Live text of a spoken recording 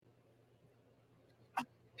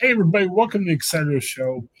Hey, everybody, welcome to the Exciter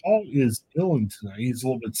Show. Paul is ill tonight. He's a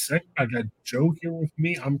little bit sick. I got Joe here with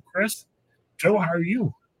me. I'm Chris. Joe, how are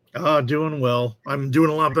you? Doing well. I'm doing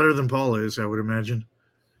a lot better than Paul is, I would imagine.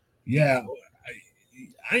 Yeah,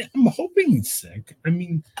 I'm hoping he's sick. I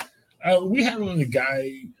mean, we had on a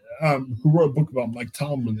guy who wrote a book about Mike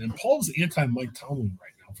Tomlin, and Paul's anti-Mike Tomlin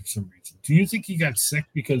right now for some reason. Do you think he got sick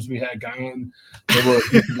because we had a guy on that wrote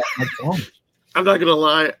a book about Mike Tomlin? I'm not gonna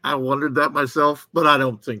lie, I wondered that myself, but I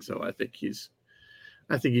don't think so. I think he's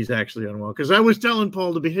actually unwell because I was telling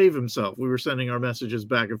Paul to behave himself. We were sending our messages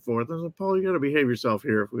back and forth. I was like, Paul, you got to behave yourself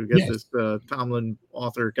here if we get this Tomlin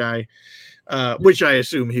author guy, which I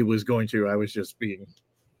assume he was going to. I was just being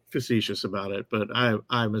facetious about it, but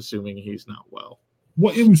I'm assuming he's not well.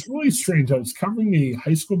 Well, it was really strange. I was covering a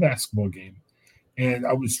high school basketball game, and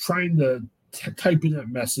I was trying to type in that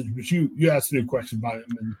message, but you asked me a question about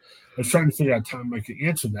him, and I was trying to figure out time I could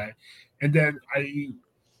answer that. And then I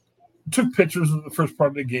took pictures of the first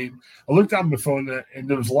part of the game. I looked down my phone, and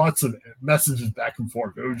there was lots of messages back and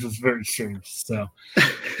forth. It was just very strange. So,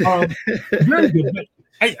 very good. But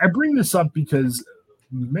I bring this up because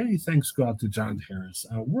many thanks go out to John Harris.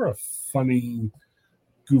 We're a funny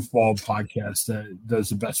goofball podcast that does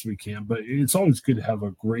the best we can, but it's always good to have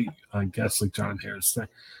a great guest like John Harris.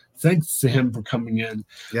 Thanks to him for coming in.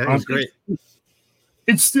 Yeah, he's great.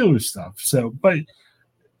 It's Steelers stuff. So, but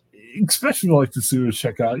especially like the Steelers,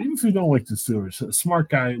 check out. Even if you don't like the Steelers, a smart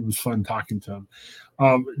guy. It was fun talking to him.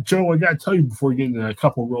 Joe, I got to tell you before we get into a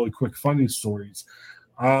couple really quick funny stories.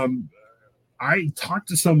 I talked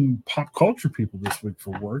to some pop culture people this week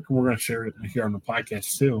for work, and we're going to share it here on the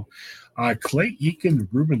podcast too. Clay Aiken and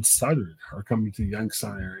Ruben Sutter are coming to the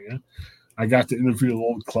Youngstown area. I got to interview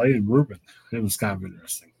old Clay and Ruben. It was kind of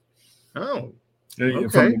interesting. Oh,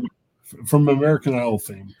 okay. From American Idol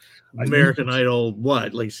fame. American Idol,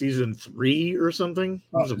 what, like season 3 or something?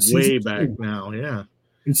 It was way back now, yeah.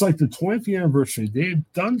 It's like the 20th anniversary. They've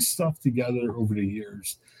done stuff together over the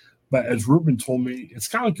years. But as Ruben told me, it's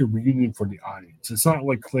kind of like a reunion for the audience. It's not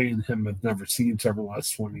like Clay and him have never seen each other in the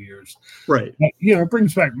last 20 years. Right. But, it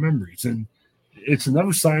brings back memories. And it's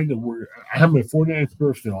another sign that I had my 49th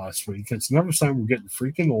birthday last week. It's another sign we're getting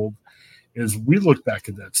freaking old. Is we look back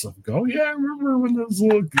at that stuff and go, yeah, I remember when those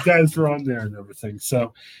little guys were on there and everything.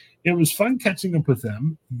 So it was fun catching up with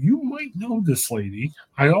them. You might know this lady.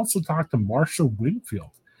 I also talked to Marsha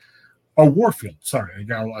Winfield. Oh, Warfield. Sorry, I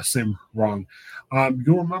got her last name wrong.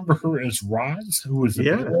 You'll remember her as Roz, who was a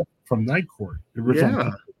girl from Night Court.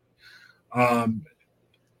 Yeah.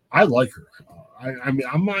 I like her.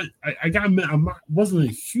 Wasn't a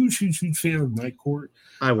huge fan of Night Court.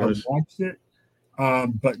 I watched it.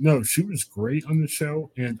 But no, she was great on the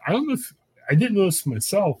show. And I don't know if I didn't notice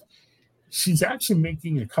myself. She's actually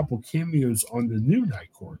making a couple cameos on the new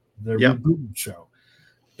Night Court, the rebooted show.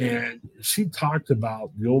 And she talked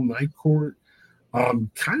about the old Night Court.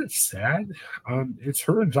 Kind of sad. It's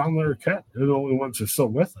her and John Larroquette. They're the only ones who are still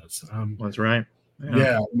with us. That's right.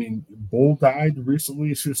 Yeah, I mean, Bull died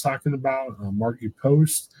recently. She was talking about Margie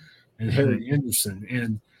Post and Harry Anderson.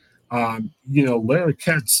 And,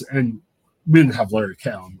 Larroquette's, and we didn't have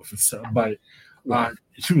Larroquette on with us, but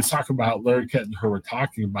she was talking about Larroquette and her were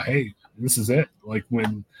talking about, hey, this is it. Like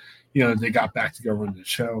when, they got back together in the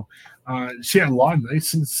show. She had a lot of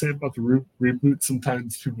nice things to say about the reboot.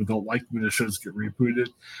 Sometimes people don't like when the shows get rebooted,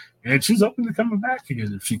 and she's open to coming back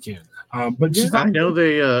again if she can. But I know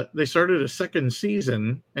they started a second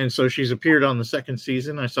season, and so she's appeared on the second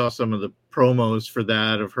season. I saw some of the promos for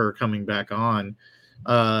that of her coming back on.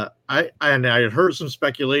 I had heard some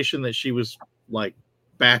speculation that she was like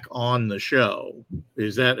back on the show.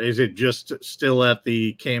 Is it just still at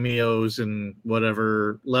the cameos and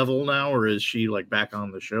whatever level now, or is she like back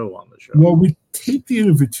on the show? Well, we taped the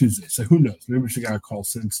interview Tuesday, so who knows? Maybe she got a call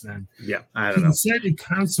since then. Yeah, I don't know. She said it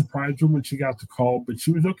kind of surprised her when she got the call, but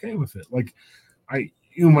she was okay with it. Like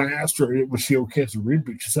when I asked her, was she okay as a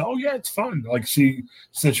reboot? She said, "Oh yeah, it's fun." Like she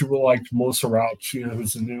said, she really liked Melissa Rauch,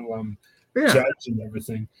 who's the new judge and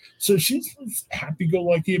everything. So she's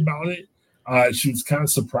happy-go-lucky about it. She was kind of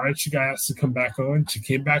surprised she got asked to come back on. She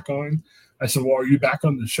came back on. I said, well, are you back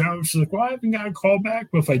on the show? She's like, well, I haven't got a call back,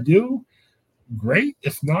 but if I do, great.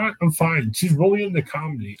 If not, I'm fine. She's really into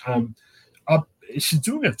comedy. She's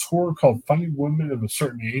doing a tour called Funny Women of a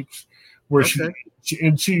Certain Age, where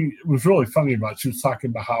she was really funny about it. She was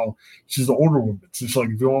talking about how she's an older woman. So she's like,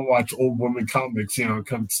 if you want to watch old women comics,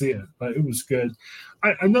 come see it. But it was good.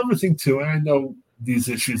 Another thing, too, and I know these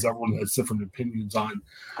issues everyone has different opinions on.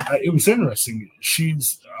 It was interesting.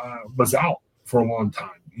 She's was out for a long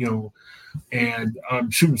time, and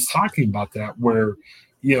she was talking about that where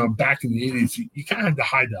back in the 80s, you kind of had to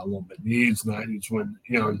hide that a little bit. In the 80s, 90s, when,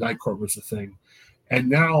 Night Court was a thing. And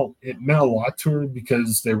now it meant a lot to her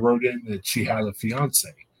because they wrote in that she had a fiance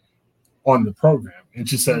on the program. And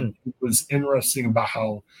she said it was interesting about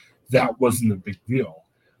how that wasn't a big deal.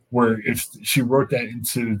 Where if she wrote that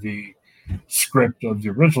into the script of the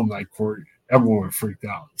original Night Court, everyone was freaked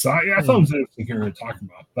out. So I thought it was interesting hearing her talk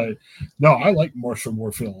about it. But no, I like Marsha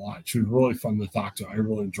Warfield a lot. She was really fun to talk to. I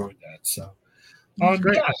really enjoyed that. So,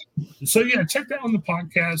 check that on the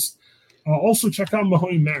podcast. Also, check out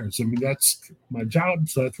Mahoney Matters. I mean, that's my job,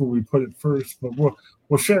 so that's where we put it first. But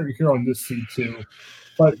we'll share it here on this feed too.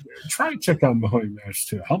 But try and check out Mahoney Matters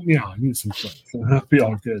too. Help me out. I need some friends. That'll be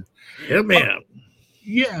all good. Yeah, man.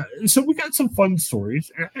 Yeah, so we got some fun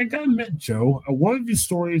stories. I gotta admit, Joe, one of these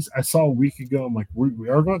stories I saw a week ago. I'm like, we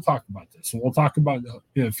are going to talk about this, and we'll talk about it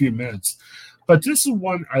in a few minutes. But this is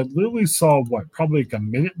one I literally saw, probably like a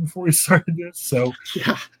minute before we started this. So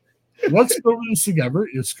yeah, let's go over this together.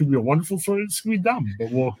 It's going to be a wonderful story. It's going to be dumb,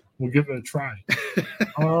 but we'll give it a try.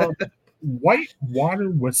 Whitewater,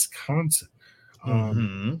 Wisconsin.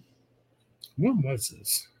 When was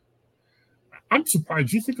this? I'm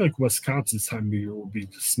surprised. You think like Wisconsin's time of year will be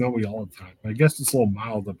snowy all the time. I guess it's a little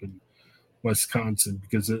mild up in Wisconsin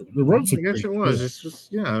because the roads. I guess it was.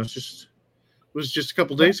 It was just a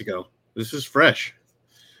couple days ago. This is fresh.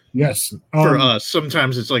 Yes, for us.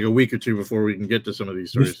 Sometimes it's like a week or two before we can get to some of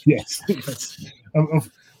these stories. Yes,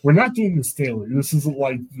 we're not doing this daily. This isn't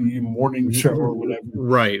like the morning show or whatever.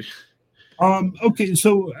 Right. Okay,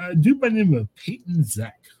 so a dude by the name of Peyton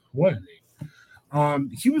Zek. What a name.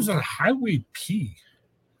 He was on Highway P.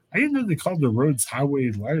 I didn't know they called the roads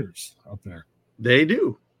highway letters up there. They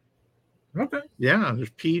do. Okay. Yeah, there's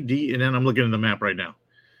P, D, and then I'm looking at the map right now.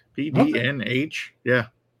 P, D, N, H. Yeah.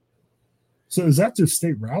 So is that just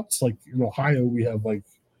state routes? Like in Ohio, we have like.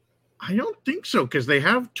 I don't think so because they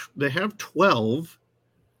have 12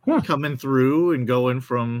 coming through and going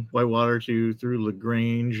from Whitewater through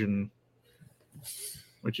LaGrange and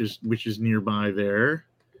which is nearby there.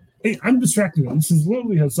 Hey, I'm distracted. This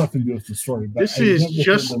literally has nothing to do with the story. But this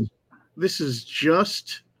is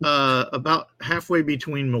just about halfway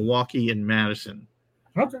between Milwaukee and Madison.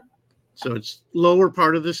 Okay. So it's lower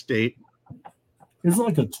part of the state. Is it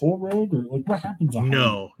like a toll road or like what happens on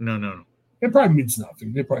No. It probably means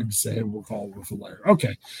nothing. They probably just say, hey, we'll call it with a letter.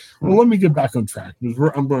 Okay. Well, let me get back on track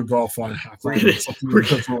because I'm going to go off on half.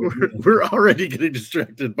 We're already getting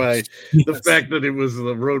distracted by the fact that the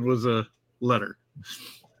road was a letter.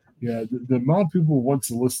 Yeah, the amount of people who want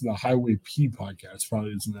to listen to Highway P podcast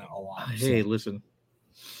probably isn't that a lot. Hey, listen.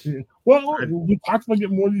 Yeah. Well, we talked about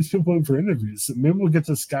getting more of these people in for interviews. Maybe we'll get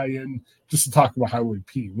this guy in just to talk about Highway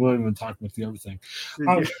P. We won't even talk about the other thing.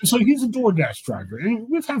 So he's a DoorDash driver. And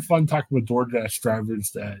we've had fun talking with DoorDash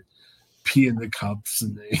drivers that pee in the cups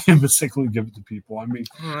and they mistakenly give it to people. I mean,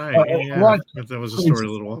 that was a story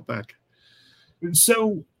a little while back.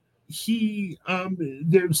 So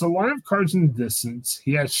there's a line of cars in the distance.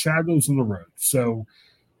 He has shadows on the road. So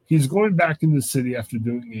he's going back in the city after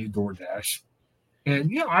doing a DoorDash.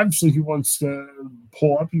 And, obviously he wants to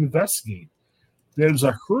pull up and investigate. There's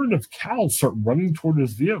a herd of cows start running toward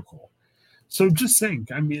his vehicle. So just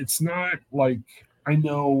think, I mean, it's not like, I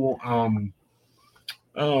know,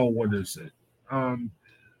 what is it?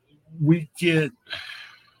 We get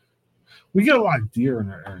a lot of deer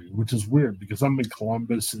in our area, which is weird because I'm in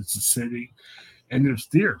Columbus, it's a city, and there's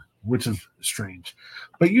deer, which is strange.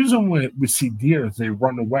 But usually when we see deer, they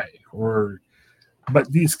run away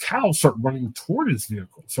but these cows start running toward his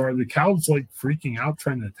vehicle. So are the cows like freaking out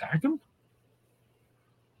trying to attack him?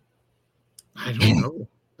 I don't know.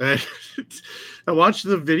 I watched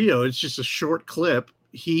the video. It's just a short clip.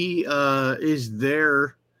 He is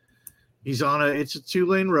there. He's on it's a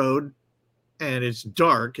 2-lane road and it's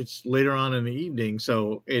dark. It's later on in the evening.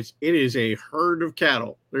 So it is a herd of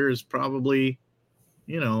cattle. There is probably,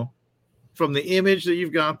 from the image that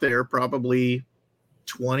you've got there, probably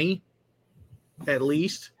 20 at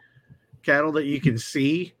least cattle that you can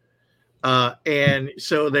see. And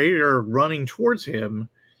so they are running towards him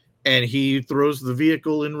and he throws the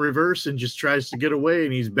vehicle in reverse and just tries to get away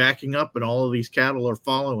and he's backing up and all of these cattle are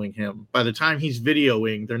following him. By the time he's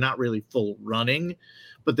videoing, they're not really full running,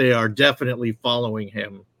 but they are definitely following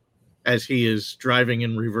him as he is driving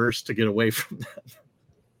in reverse to get away from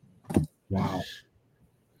them. Wow.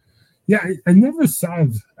 Yeah, I never saw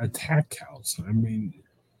attack cows. I mean,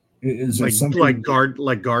 is there something like guard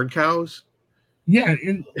cows? Yeah,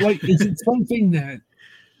 and is it something that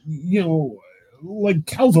like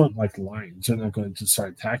cows aren't like lions? They're not going to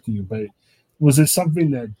start attacking you, but Was it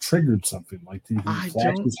something that triggered something, like he I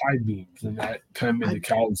flashed don't- his high beams, and that kind of made I- the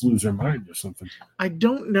cows lose their mind or something? I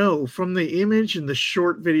don't know. From the image and the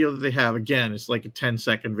short video that they have, again, it's like a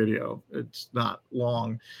 10-second video. It's not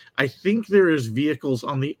long. I think there is vehicles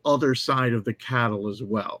on the other side of the cattle as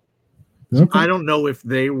well. So Okay. I don't know if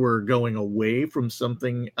they were going away from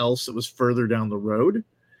something else that was further down the road,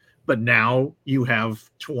 but now you have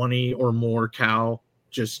 20 or more cow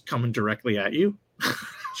just coming directly at you.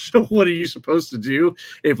 So what are you supposed to do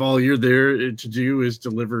if all you're there to do is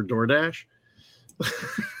deliver DoorDash?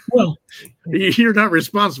 Well, You're not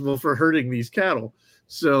responsible for hurting these cattle.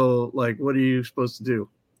 So, like, what are you supposed to do?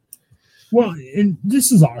 well, and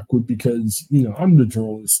this is awkward because I'm the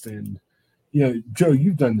journalist, and Joe,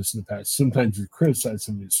 you've done this in the past. Sometimes you criticize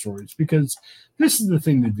some of these stories because this is the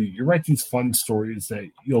thing to do. You write these fun stories that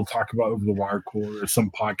you'll talk about over the water cooler, or some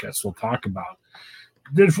podcasts will talk about.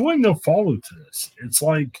 There's really no follow to this. It's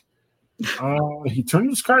like he turned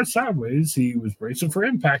his car sideways. He was bracing for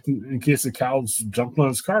impact in case the cows jumped on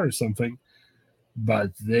his car or something.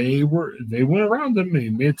 But they went around him and he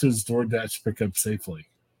made it to his DoorDash pickup safely.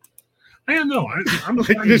 I don't know. I'm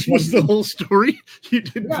Like, this was the whole story. You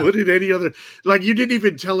didn't put in any other. Like, you didn't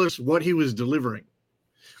even tell us what he was delivering.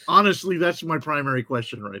 Honestly, that's my primary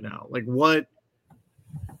question right now. Like, what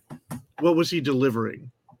was he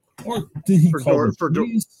delivering? Or did he call for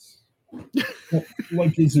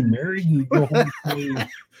like, is he married? Did he go home and say,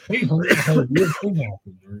 "Hey, honey, I had a weird thing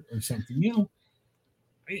happen," or something?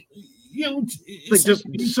 Like, just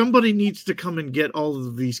somebody needs to come and get all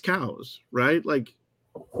of these cows, right? Like,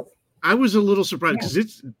 I was a little surprised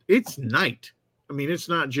because it's night. I mean, it's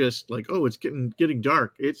not just like, oh, it's getting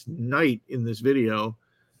dark. It's night in this video.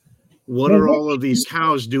 What are all of these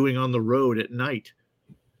cows doing on the road at night?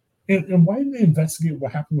 And why didn't they investigate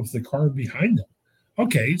what happened with the car behind them?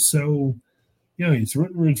 Okay, so he threw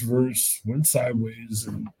it in reverse, went sideways,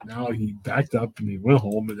 and now he backed up and he went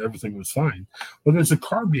home and everything was fine. But there's a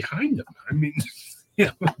car behind him. I mean,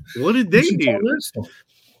 what did they do?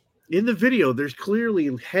 In the video, there's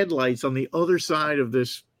clearly headlights on the other side of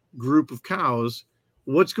this group of cows.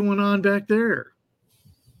 What's going on back there?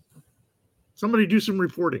 Somebody do some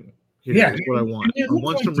reporting. Is what I want. I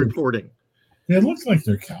want some reporting. They look like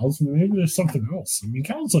they're cows, but maybe there's something else. I mean,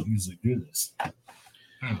 cows don't usually do this.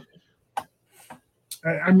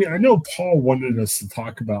 I mean, I know Paul wanted us to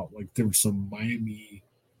talk about, like, there was some Miami.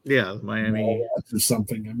 Yeah, Miami. Or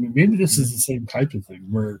something. I mean, maybe this is the same type of thing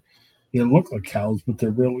where they look like cows, but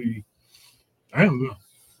they're really, I don't know.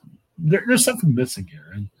 There's something missing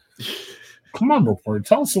here. And come on, reporter,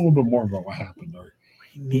 tell us a little bit more about what happened. Or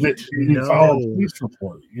did you file a police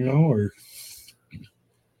report, or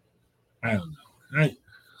I don't know.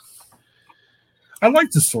 I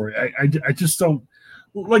like the story. I just don't,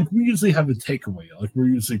 like, we usually have a takeaway. Like, we're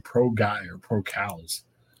usually pro guy or pro cows.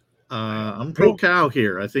 I'm pro cow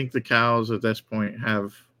here. I think the cows at this point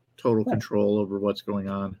have total control over what's going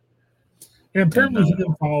on. And apparently he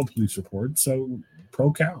didn't file a police report, so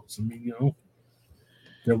pro cows. I mean,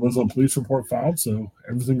 there was a police report filed, so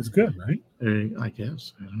everything's good, right? I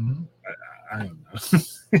guess. I don't know. I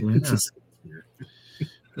don't know.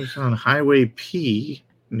 It's on Highway P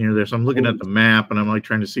near there. So I'm looking at the map and I'm like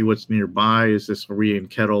trying to see what's nearby. Are we in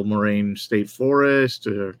Kettle Moraine State Forest?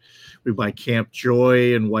 Or are we by Camp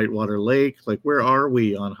Joy and Whitewater Lake? Like, where are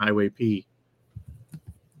we on Highway P?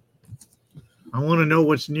 I want to know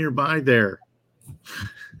what's nearby there.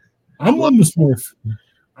 I'm almost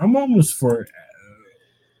for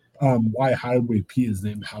why Highway P is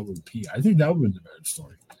named Highway P. I think that would have been the better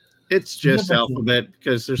story. It's just alphabet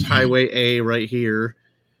because there's Highway A right here.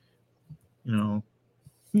 Well,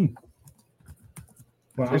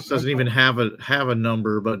 this doesn't even have a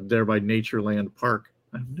number, but there by Natureland Park.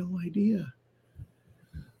 I have no idea.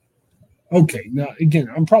 Okay, now again,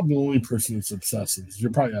 I'm probably the only person that's obsessed with this.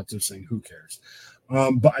 You're probably out there saying, "Who cares?"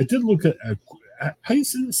 But I did look at how you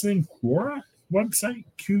say this name, Quora website,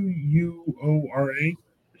 Quora.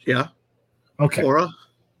 Yeah. Okay. Quora.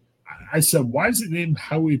 I said, why is it named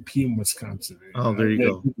Highway P in Wisconsin? Oh, there you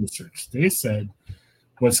go. Research. They said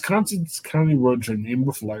Wisconsin's county roads are named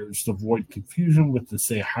with letters to avoid confusion with the,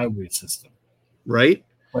 say, highway system. Right.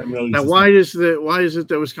 Now, why is it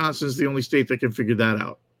that Wisconsin is the only state that can figure that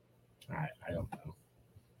out? I don't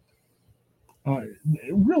know.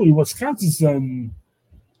 Really, Wisconsin's done,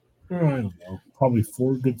 I don't know, probably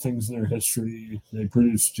 4 good things in their history. They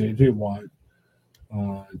produced J.J. Watt,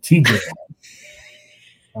 T.J. Watt.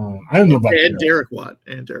 I don't know about Derek Watt.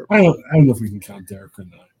 And Derek. I don't know if we can count Derek or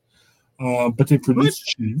not. But they produced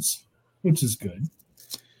cheese, which is good.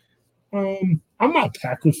 I'm not a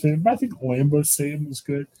Packers fan, but I think Lambeau Stadium is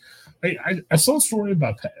good. I saw a story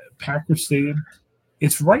about Packers Stadium.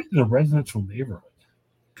 It's right in a residential neighborhood.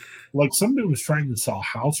 Like somebody was trying to sell a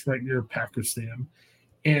house right near Packers Stadium,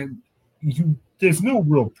 and there's no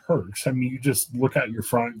real perks. I mean, you just look out your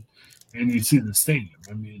front and you see the stadium.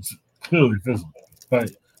 I mean, it's clearly visible,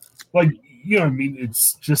 but like what I mean,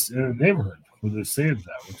 it's just in a neighborhood where the stadium's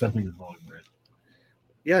at, which I think is really great.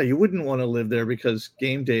 Yeah, you wouldn't want to live there because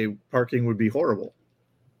game day parking would be horrible.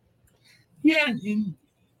 Yeah, and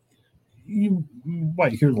you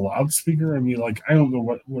might hear the loudspeaker. I mean, like I don't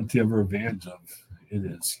know what the other advantage of it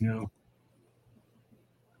is. I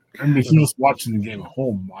mean, if you're just watching the game at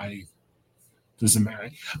home, why does it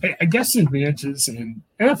matter? I guess the advantages and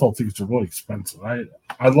NFL tickets are really expensive. I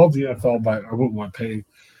love the NFL, but I wouldn't want to pay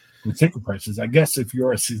the ticket prices. I guess if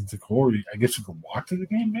you're a season ticket holder, I guess you could walk to the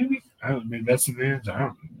game. Maybe maybe that's the advantage. I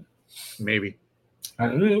don't know. Maybe.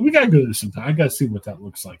 We gotta go there sometime. I gotta see what that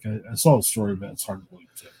looks like. I saw a story, but it's hard to believe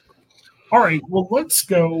too. All right, well, let's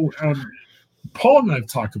go. Paul and I have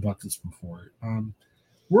talked about this before.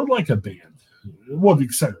 We're like a band. Well, the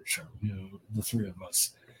Exciter Show, the three of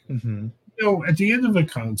us. Mm-hmm. At the end of a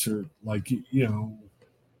concert, like,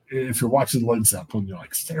 if you're watching Led Zeppelin, you're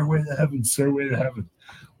like, Stairway to Heaven, Stairway to Heaven.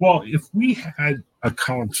 Well, if we had a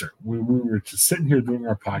concert where we were just sitting here doing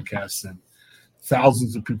our podcast and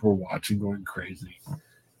thousands of people were watching, going crazy,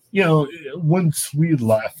 once we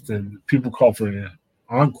left and people called for an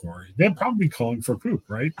encore, they'd probably be calling for poop,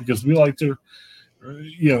 right? Because we like to,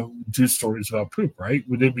 do stories about poop, right?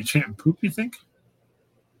 Would they be chanting poop, you think?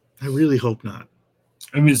 I really hope not.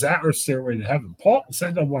 I mean, is that our Stairway to Heaven? Paul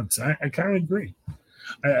said that once. I kind of agree.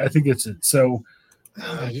 I think it's it. So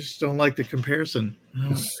I just don't like the comparison.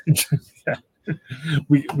 Yeah.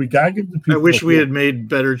 We gotta give the people. I wish we had made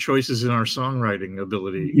better choices in our songwriting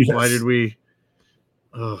ability. Yes. Why did we?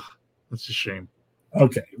 Oh, that's a shame.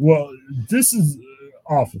 Okay, well, this is an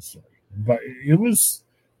awful story, but it was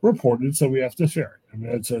reported, so we have to share it. I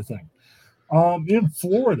mean, that's our thing. In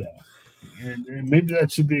Florida, and maybe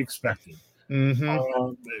that should be expected.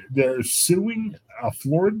 Mm-hmm. They're suing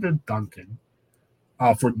Florida Dunkin'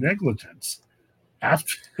 for negligence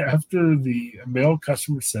after the male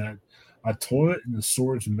customer said a toilet in the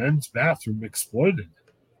store's men's bathroom exploded.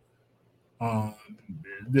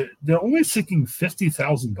 They're only seeking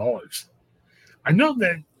 $50,000. I know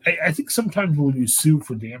that I think sometimes when you sue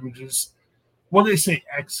for damages, well, they say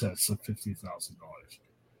excess of $50,000,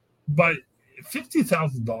 but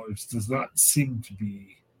 $50,000 does not seem to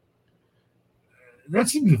be. That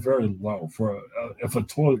seems very low for if a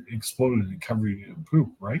toilet exploded and covered you in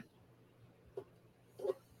poop, right?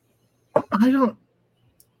 I don't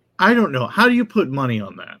know. How do you put money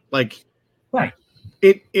on that? Like, right?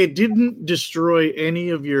 It didn't destroy any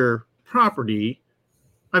of your property.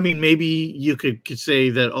 I mean, maybe you could say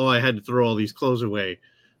that, I had to throw all these clothes away,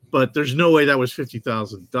 but there's no way that was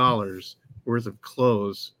 $50,000 worth of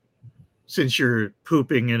clothes. Since you're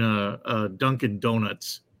pooping in a Dunkin'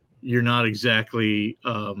 Donuts, you're not exactly,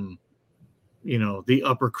 the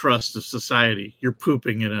upper crust of society. You're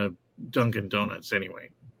pooping in a Dunkin' Donuts anyway.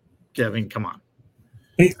 Kevin, come on.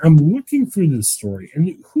 Hey, I'm looking through this story,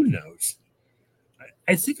 and who knows?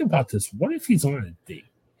 I think about this. What if he's on a date?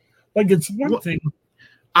 Like, it's one thing.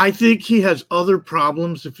 I think he has other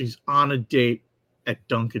problems if he's on a date at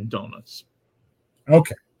Dunkin' Donuts.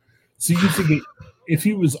 Okay. So you think if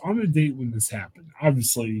he was on a date when this happened,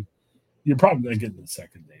 obviously you're probably not getting a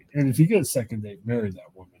second date. And if you get a second date, marry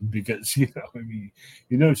that woman because,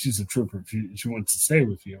 she's a trooper. She wants to stay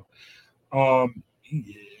with you.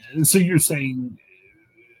 So you're saying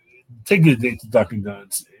taking a date to Dunkin'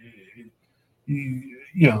 Donuts,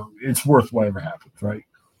 it's worth whatever happens, right?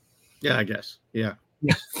 Yeah, I guess. Yeah.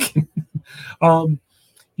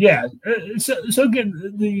 Yeah. So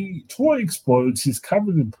again, the toy explodes. He's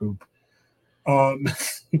covered in poop.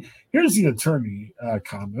 Here's the attorney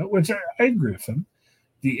comment, which I agree with him.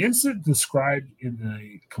 The incident described in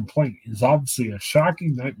the complaint is obviously a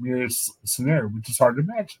shocking nightmare scenario, which is hard to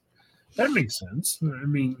imagine. That makes sense. I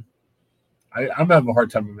mean, I'm having a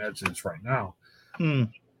hard time imagining this right now.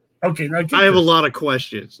 Okay, now I have a lot of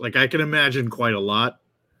questions. Like, I can imagine quite a lot,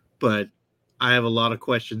 but I have a lot of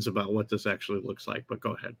questions about what this actually looks like. But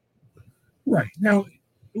go ahead. Right. Now,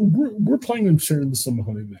 we're playing and sharing some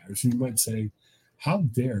Mahoney Matters. You might say, how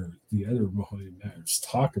dare the other Mahoney Matters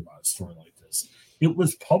talk about a story like this? It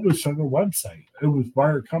was published on their website. It was by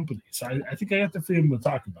our company. So I think I have the freedom to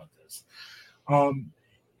talk about this.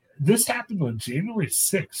 This happened on January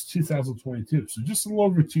 6, 2022. So just a little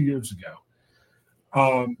over 2 years ago.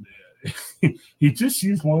 He just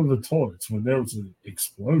used one of the toilets when there was an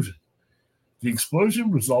explosion. The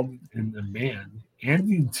explosion resulted in a man and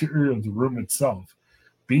the interior of the room itself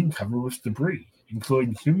being covered with debris,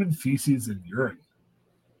 including human feces and urine.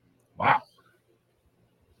 Wow.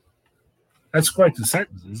 That's quite the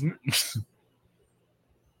sentence, isn't it?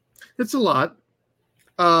 It's a lot.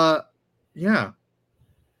 Yeah.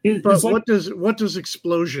 But like, what does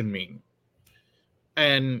explosion mean?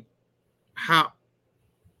 And how?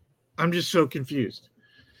 I'm just so confused.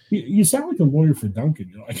 You sound like a lawyer for Duncan.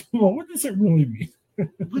 You're like, well, what does it really mean?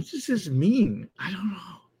 What does this mean? I don't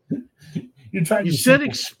know. You said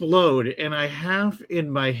explode, and I have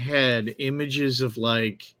in my head images of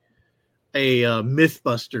like a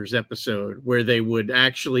Mythbusters episode where they would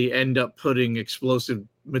actually end up putting explosive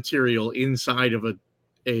material inside of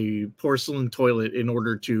a porcelain toilet in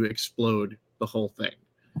order to explode the whole thing.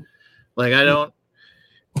 Like, I don't.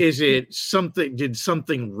 Is it something? Did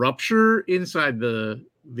something rupture inside the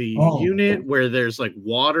unit where there's like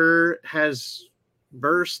water has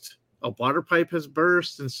burst? A water pipe has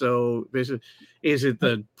burst, and so is it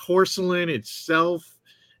the porcelain itself?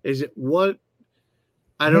 Is it what?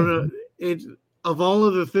 I don't know. It of all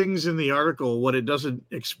of the things in the article, what it doesn't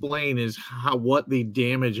explain is what the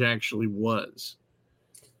damage actually was.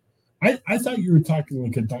 I thought you were talking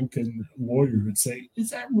like a Duncan lawyer would say, is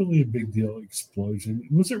that really a big deal, explosion?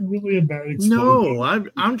 Was it really a bad explosion? No,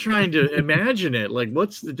 I'm trying to imagine it. Like,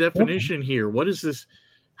 what's the definition here? What is this?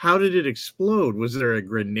 How did it explode? Was there a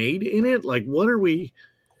grenade in it? Like, what are we?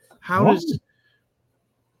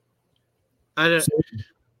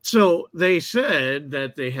 So they said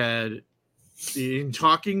that they had, in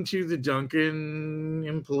talking to the Duncan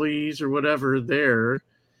employees or whatever there,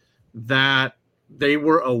 that they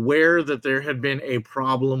were aware that there had been a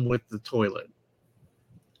problem with the toilet.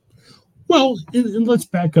 Well, and let's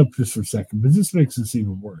back up just for a second, but this makes this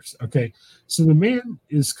even worse. Okay, so the man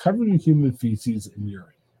is covered in human feces and urine.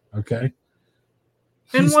 Okay,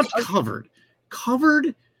 and what's covered?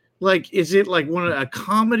 Covered, like, is it like a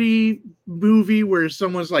comedy movie where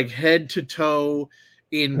someone's like head to toe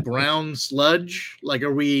in brown sludge? Like,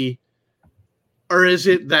 or is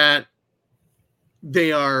it that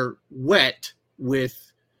they are wet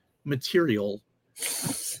with material?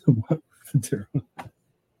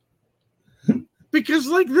 Because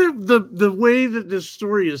like the way that this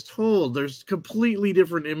story is told, there's completely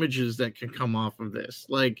different images that can come off of this.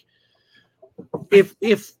 Like, if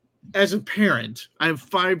as a parent, I have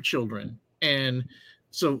 5 children, and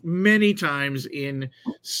so many times in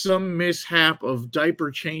some mishap of diaper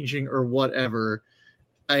changing or whatever,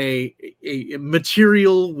 a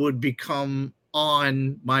material would become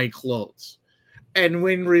on my clothes. And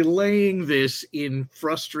when relaying this in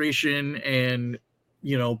frustration and,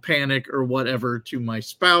 panic or whatever to my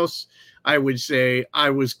spouse, I would say I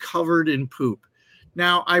was covered in poop.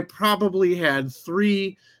 Now, I probably had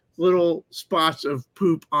 3 little spots of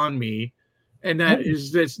poop on me, and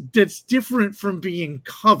that's different from being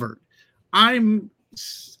covered. I'm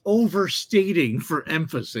overstating for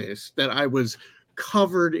emphasis that I was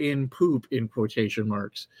covered in poop, in quotation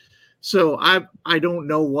marks. So I don't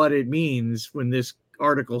know what it means when this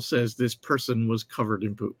article says this person was covered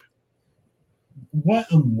in poop. What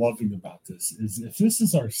I'm loving about this is, if this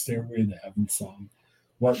is our Stairway to Heaven song,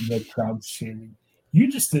 what the crowd's chanting, you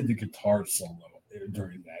just did the guitar solo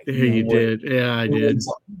during that. You did. Yeah, I did.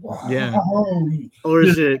 Yeah. Or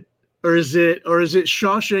is it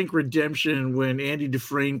Shawshank Redemption when Andy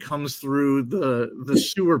Dufresne comes through the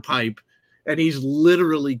sewer pipe and he's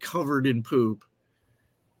literally covered in poop?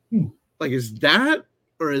 Like, is that,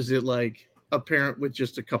 or is it like a parent with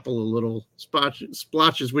just a couple of little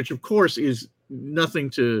splotches, which of course is nothing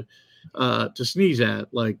to sneeze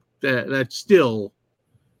at. Like, that's still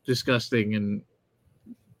disgusting and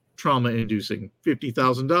trauma inducing.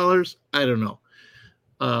 $50,000, I don't know,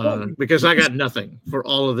 because I got nothing for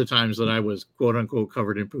all of the times that I was quote unquote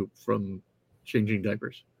covered in poop from changing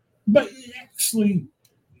diapers. But actually,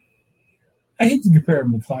 I hate to compare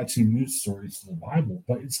McClatchy news stories to the Bible,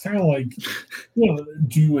 but it's kind of like,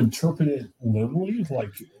 do you interpret it literally,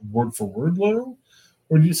 like word for word literal?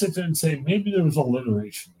 Or do you sit there and say, maybe there was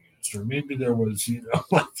alliteration used, or maybe there was,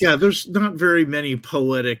 yeah, there's not very many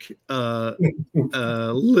poetic,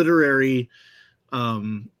 literary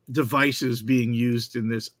devices being used in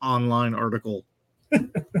this online article.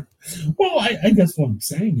 Well, I guess what I'm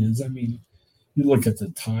saying is, I mean, you look at the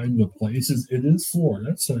time, the places, it is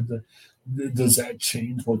Florida, so does that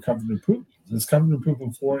change what covered in poop? Is covered in poop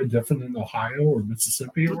in Florida different than Ohio or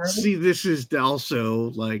Mississippi or wherever? See, this is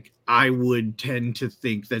also like, I would tend to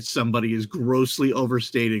think that somebody is grossly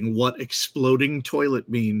overstating what exploding toilet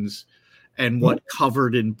means and what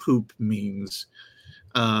covered in poop means,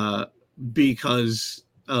 because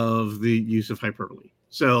of the use of hyperbole.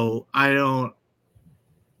 So I'm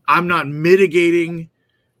not mitigating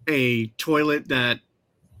a toilet that,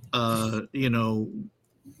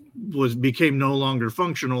 became no longer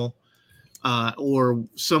functional, or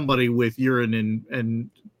somebody with urine and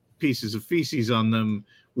pieces of feces on them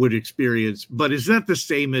would experience. But is that the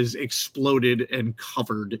same as exploded and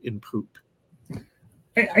covered in poop?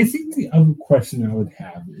 I think the other question I would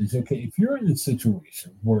have is, okay, if you're in a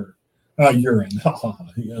situation where you're in,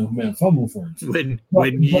 man, fumble for it.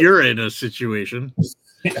 When you're in a situation.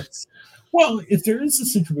 Yes. Well, if there is a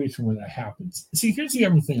situation where that happens, see, here's the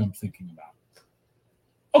other thing I'm thinking about.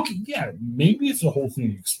 Okay, yeah, maybe if the whole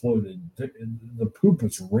thing exploded, the poop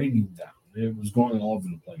was raining down. It was going all over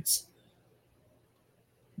the place.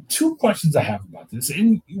 Two questions I have about this,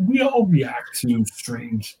 and we all react to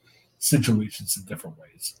strange situations in different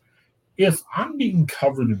ways. If I'm being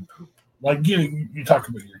covered in poop, like you talk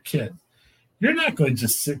about your kid, you're not going to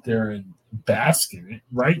just sit there and bask in it,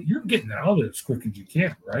 right? You're getting out of there as quick as you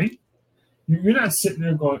can, right? You're not sitting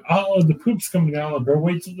there going, oh, the poop's coming out, I better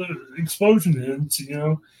wait till the explosion ends,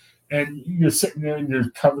 and you're sitting there and you're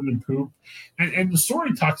covered in poop. And the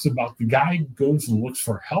story talks about the guy goes and looks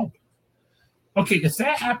for help. Okay, if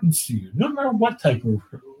that happens to you, no matter what type of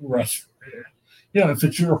restaurant, if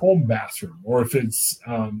it's your home bathroom or if it's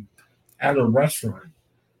at a restaurant,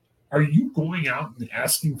 are you going out and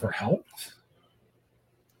asking for help?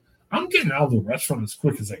 I'm getting out of the restaurant as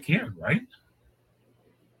quick as I can, right?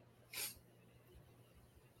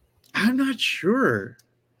 I'm not sure.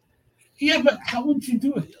 Yeah, but how would you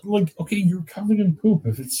do it? Like, okay, you're covered in poop.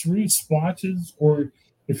 If it's 3 splotches or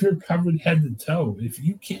if you're covered head to toe, if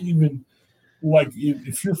you can't even,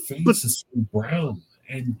 if your face is so brown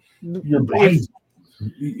and your body,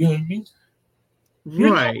 you know what I mean?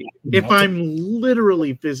 Right. If I'm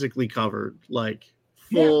literally physically covered,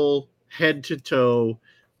 full head to toe,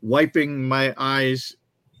 wiping my eyes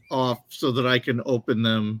off so that I can open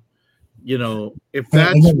them, if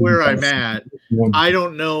that's where I'm at, I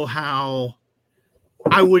don't know how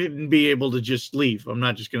I wouldn't be able to just leave. I'm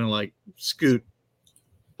not just going to scoot.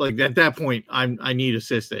 At that point, I need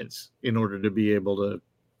assistance in order to be able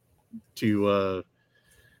to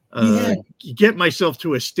get myself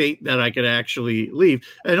to a state that I could actually leave.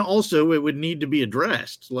 And also it would need to be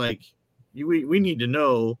addressed. We need to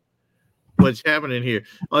know what's happening here.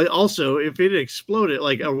 Also, if it exploded,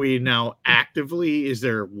 are we now actively, is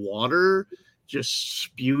there water just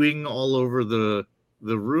spewing all over the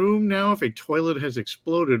room now? If a toilet has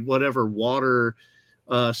exploded, whatever water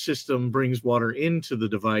system brings water into the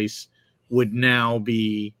device would now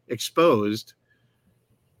be exposed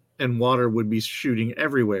and water would be shooting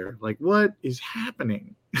everywhere. What is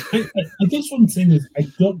happening? I guess what I'm saying is I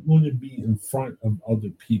don't want to be in front of other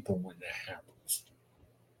people when that happens.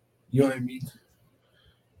 You know what I mean?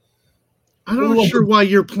 I'm not sure why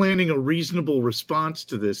you're planning a reasonable response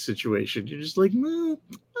to this situation. You're just I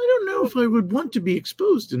don't know if I would want to be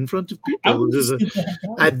exposed in front of people.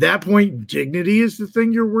 At that point, dignity is the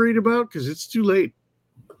thing you're worried about because it's too late.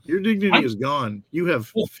 Your dignity is gone. You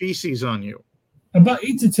have feces on you. About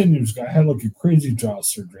 8 to 10 years ago, I had a crazy jaw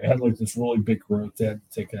surgery. I had this really big growth. They had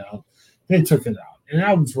to take it out. They took it out. And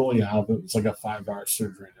I was really out of it. It was a 5-hour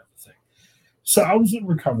surgery and everything. So I was in the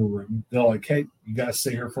recovery room. They're like, hey, you got to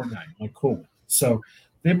stay here for a night. I'm like, cool. So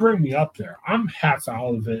they bring me up there. I'm half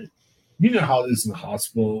out of it. You know how it is in the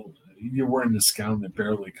hospital. You're wearing this gown that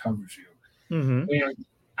barely covers you. Mm-hmm. And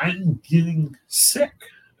I'm getting sick.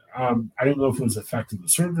 I don't know if it was affecting the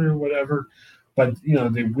surgery or whatever. But,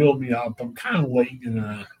 they wheeled me up. I'm kind of laying in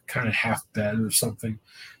a kind of half bed or something.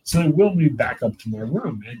 So they wheeled me back up to my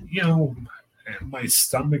room. And, my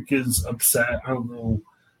stomach is upset. I don't know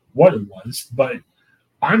what it was. But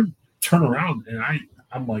I'm turn around and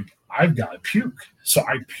I'm like, I've got to puke. So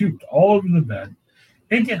I puked all over the bed.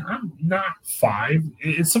 And again, I'm not 5.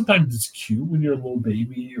 Sometimes it's cute when you're a little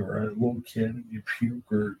baby or a little kid and you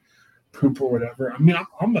puke or poop or whatever. I mean,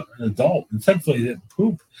 I'm an adult. And thankfully I didn't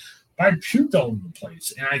poop. I puked all over the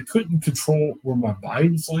place, and I couldn't control where my body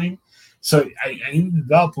was laying. So I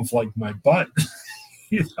ended up with my butt,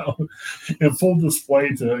 in full display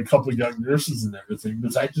to a couple of young nurses and everything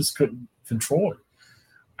because I just couldn't control it.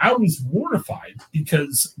 I was mortified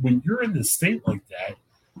because when you're in a state like that,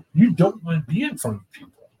 you don't want to be in front of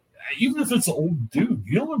people. Even if it's an old dude,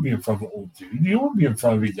 you don't want to be in front of an old dude. You don't want to be in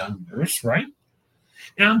front of a young nurse, right?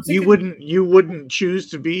 And I'm thinking, you wouldn't choose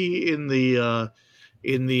to be in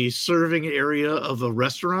the serving area of a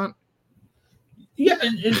restaurant? Yeah,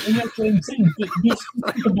 and that's what I'm saying. Just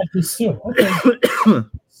think about this too. Okay.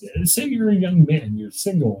 Say you're a young man, you're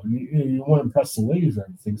single, and you want to impress the ladies or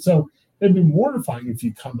anything. So It'd be mortifying if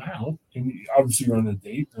you come out and obviously you're on a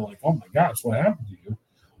date. And they're like, "Oh my gosh, what happened to you?"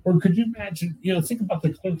 Or could you imagine? Think about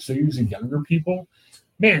the clerks. They're usually younger people.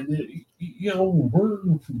 Man, we're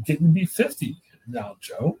getting to be 50 now,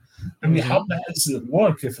 Joe. I mean, how bad does it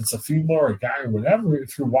look if it's a female or a guy or whatever?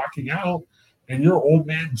 If you're walking out and you're old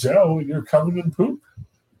man Joe and you're covered in poop,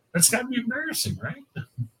 that's got to be embarrassing, right?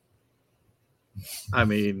 I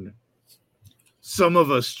mean, some of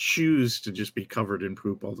us choose to just be covered in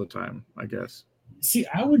poop all the time, I guess. See,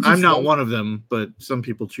 I'm not one of them, but some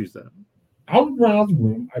people choose that. I would run out of the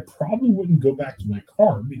room. I probably wouldn't go back to my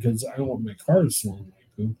car because I don't want my car to smell like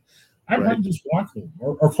poop. I'd probably just walk home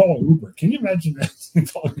or call an Uber. Can you imagine that?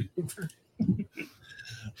 Calling Uber?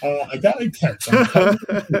 I got a text.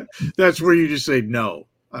 That's where you just say, no,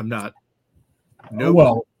 I'm not. No,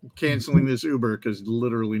 well, canceling this Uber because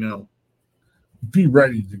literally no. Be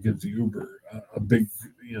ready to give the Uber a big,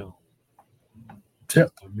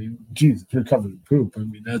 tip. I mean, geez, if you're covered in poop, I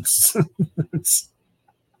mean, that's...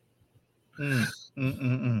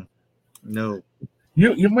 No.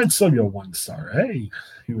 You might still get 1 star. Hey,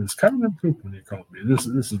 he was covered in poop when he called me. This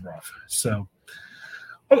is rough. So,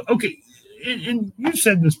 okay, and you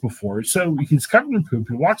said this before. So he's covered in poop.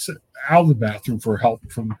 He walks out of the bathroom for help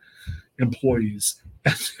from employees,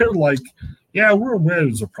 and they're like, "Yeah, we're aware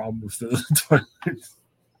there's a problem with the toilet."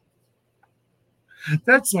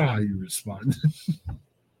 That's not how you respond.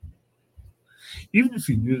 Even if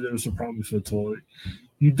you knew there was a problem with the toilet,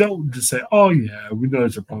 you don't just say, "Oh yeah, we know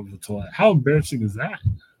there's a problem with the toilet." How embarrassing is that?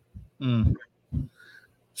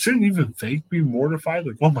 Shouldn't even fake be mortified?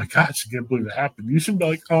 Like, "Oh my gosh, I can't believe it happened." You should be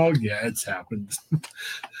like, "Oh yeah, it's happened." At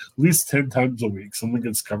least 10 times a week, someone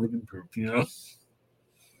gets covered in poop.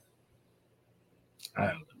 I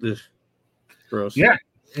don't know. Gross. Yeah,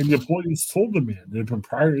 and the employees told the man there have been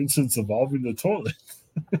prior incidents involving the toilet.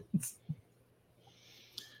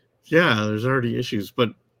 Yeah, there's already issues,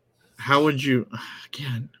 but how would you,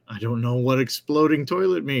 again, I don't know what exploding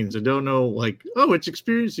toilet means. I don't know, it's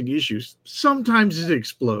experiencing issues. Sometimes it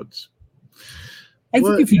explodes. I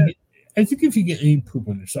think if you get any poop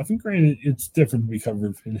on yourself, and granted, it's different to be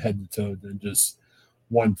covered from head to toe than just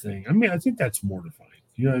one thing. I mean, I think that's mortifying.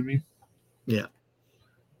 You know what I mean? Yeah.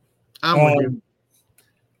 I'm with you.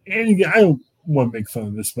 And again, I don't want to make fun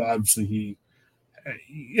of this, but obviously he,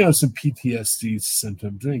 some PTSD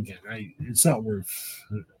symptoms. And again, it's not worth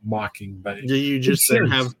mocking. But do you just then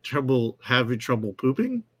have trouble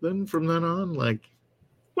pooping then from then on?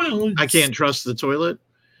 Well, I can't trust the toilet.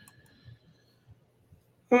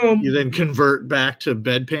 You then convert back to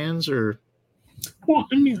bedpans, or? Well,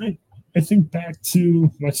 I mean, I think back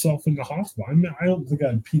to myself in the hospital. I mean, I don't think I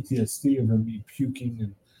had PTSD over me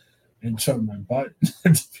puking and shoving my butt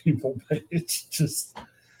into people, but it's just,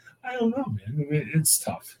 I don't know, man. I mean, it's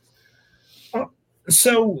tough.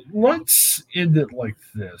 So let's end it like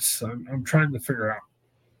this. I'm trying to figure out.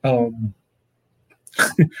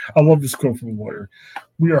 I love this quote from a lawyer.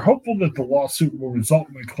 "We are hopeful that the lawsuit will result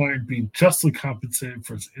in my client being justly compensated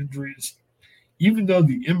for his injuries, even though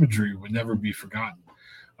the imagery would never be forgotten."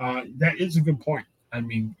 That is a good point. I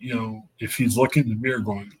mean, if he's looking in the mirror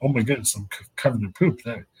going, "Oh my goodness, I'm covered in poop,"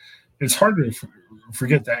 that it's hard to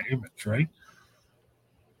forget that image, right?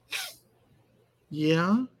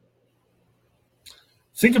 Yeah.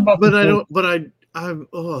 Think about, but I don't. But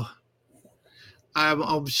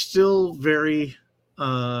I'm still very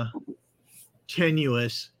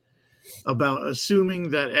tenuous about assuming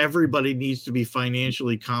that everybody needs to be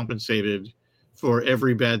financially compensated for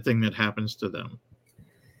every bad thing that happens to them.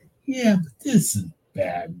 Yeah, but this is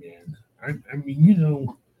bad, man. I mean,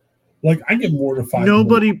 I get mortified.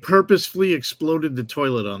 Nobody purposefully exploded the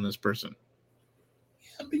toilet on this person.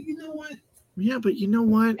 Yeah, but you know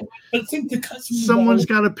what? I think the customer. Someone's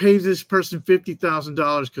got to pay this person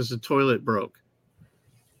 $50,000 because the toilet broke.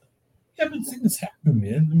 Yeah, but things happen,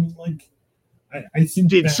 man. I mean, I think.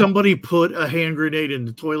 Did somebody put a hand grenade in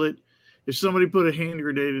the toilet? If somebody put a hand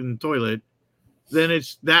grenade in the toilet, then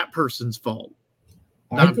it's that person's fault,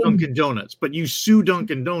 not Dunkin' Donuts. But you sue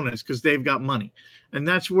Dunkin' Donuts because they've got money, and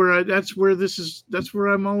that's where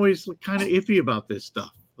I'm always kind of iffy about this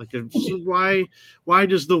stuff. Why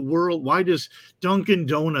does Dunkin'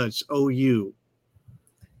 Donuts owe you?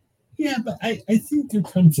 Yeah, but I think there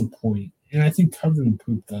comes a point, and I think covered in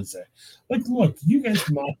poop does that. Look, you guys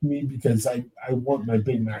mock me because I want my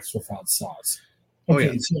Big Macs without sauce.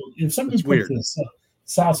 Okay, so if somebody puts this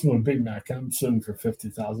sauce on a Big Mac, I'm suing for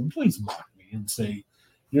 $50,000. Please mock me and say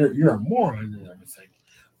you're a moron and everything.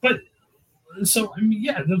 But so I mean,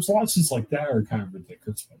 yeah, those losses like that are kind of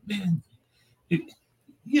ridiculous. But man,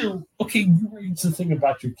 Okay, you raise the thing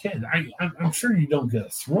about your kid. I'm sure you don't get a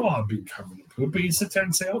thrill out of being covered in poop, but you sit there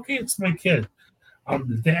and say, okay, it's my kid. I'm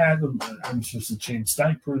the dad. I'm supposed to change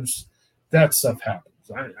diapers. That stuff happens.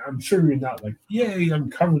 I'm sure you're not like, yay,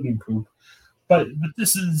 I'm covered in poop. But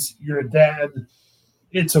this is, you're a dad.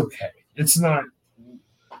 It's okay. It's not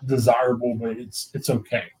desirable, but it's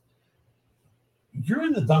okay. You're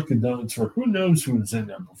in the Dunkin' Donuts for who knows who was in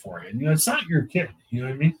there beforehand. It's not your kid. You know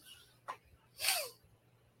what I mean?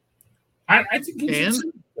 I think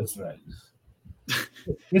that's right.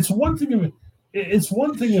 It's one thing if it's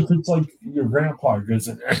like your grandpa goes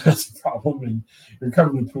in there and has a problem and you're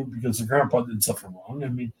covered in poop because the grandpa did something wrong. I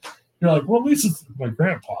mean, you're like, well, at least it's my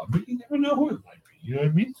grandpa, but you never know who it might be. You know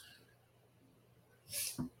what I mean?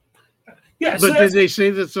 Yeah. But did they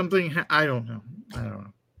say that something? I don't know.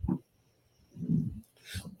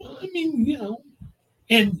 Well, I mean,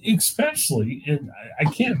 and especially, and I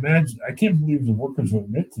can't believe the workers will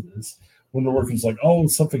admit to this when the worker's like, oh,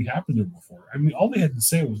 something happened here before. I mean, all they had to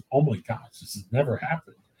say was, oh my gosh, this has never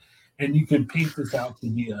happened. And you could paint this out to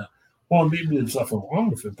be well, maybe there's nothing wrong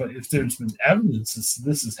with it, but if there's been evidence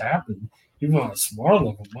this has happened, even on a smaller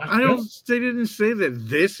level, they didn't say that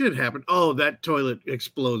this had happened. Oh, that toilet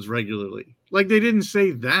explodes regularly. Like, they didn't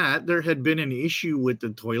say that there had been an issue with the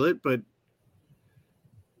toilet, but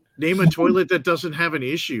name a toilet that doesn't have an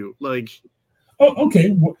issue. Like, oh,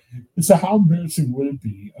 okay. So how embarrassing would it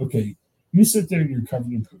be? Okay, you sit there and you're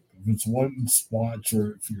covered in poop. If it's one spot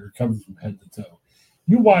or if you're covered from head to toe,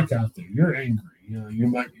 you walk out there, you're angry. You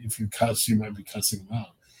might, if you cuss, you might be cussing them out.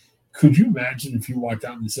 Could you imagine if you walked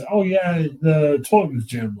out and said, oh yeah, the toilet was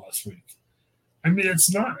jammed last week? I mean,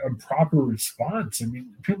 it's not a proper response. I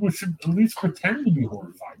mean, people should at least pretend to be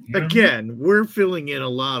horrified. Again, we're filling in a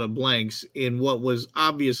lot of blanks in what was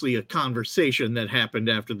obviously a conversation that happened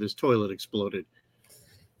after this toilet exploded.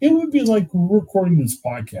 It would be like we're recording this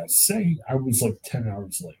podcast. Say I was like 10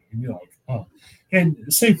 hours late, and you're like, oh. And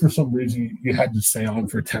say for some reason you had to stay on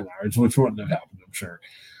for 10 hours, which wouldn't have happened, I'm sure.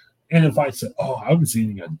 And if I said, oh, I was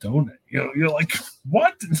eating a donut, you're like,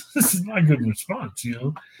 what? This is not a good response,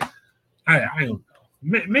 I don't know.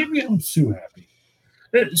 Maybe I'm too happy.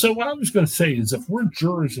 So what I was going to say is if we're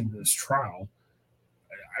jurors in this trial,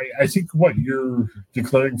 I think you're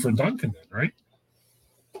declaring for Duncan then, right?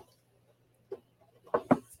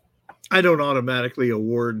 I don't automatically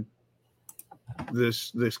award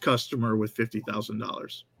this customer with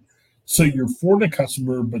 $50,000. So you're for the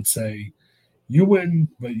customer, but say you win,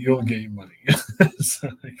 but you don't get any money.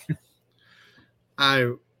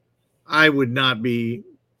 I would not be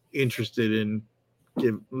interested in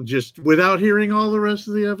just without hearing all the rest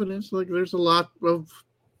of the evidence. Like, there's a lot of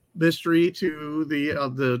mystery to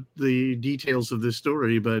the details of this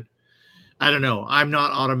story, but I don't know. I'm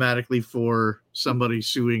not automatically for somebody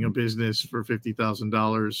suing a business for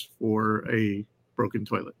 $50,000 for a broken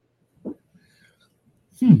toilet.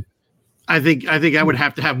 I think I would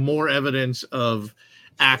have to have more evidence of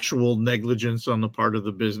actual negligence on the part of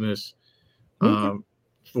the business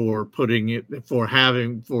for putting it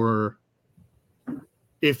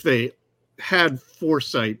if they had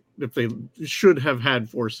foresight, if they should have had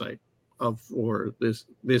foresight for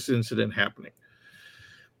this incident happening.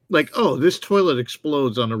 Like, oh, this toilet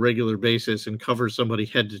explodes on a regular basis and covers somebody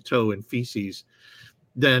head to toe in feces,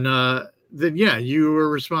 then yeah, you are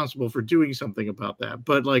responsible for doing something about that.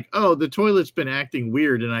 But like, oh, the toilet's been acting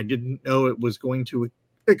weird and I didn't know it was going to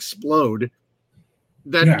explode,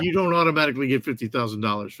 you don't automatically get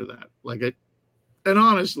 $50,000 for that. Like, and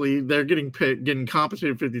honestly, they're getting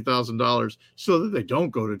compensated $50,000 so that they don't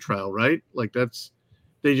go to trial, right? Like,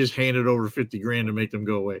 they just handed over $50,000 to make them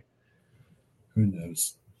go away. Who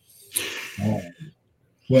knows?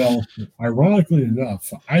 Well, ironically enough,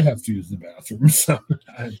 I have to use the bathroom. So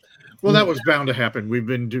that was bound to happen. We've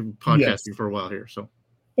been doing podcasting for a while here, so.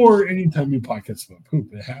 Or anytime you podcast about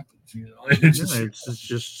poop, it happens. It's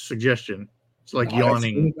just suggestion. It's like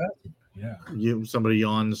yawning. Yeah, somebody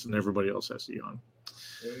yawns and everybody else has to yawn.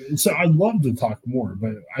 So I'd love to talk more,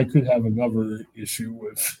 but I could have another issue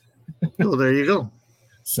with. Well, there you go.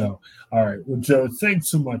 So, all right. Well, Joe,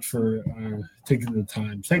 thanks so much for taking the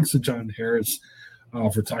time. Thanks to John Harris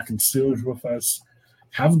for talking Steelers with us.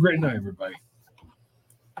 Have a great night, everybody.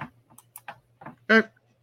 Okay.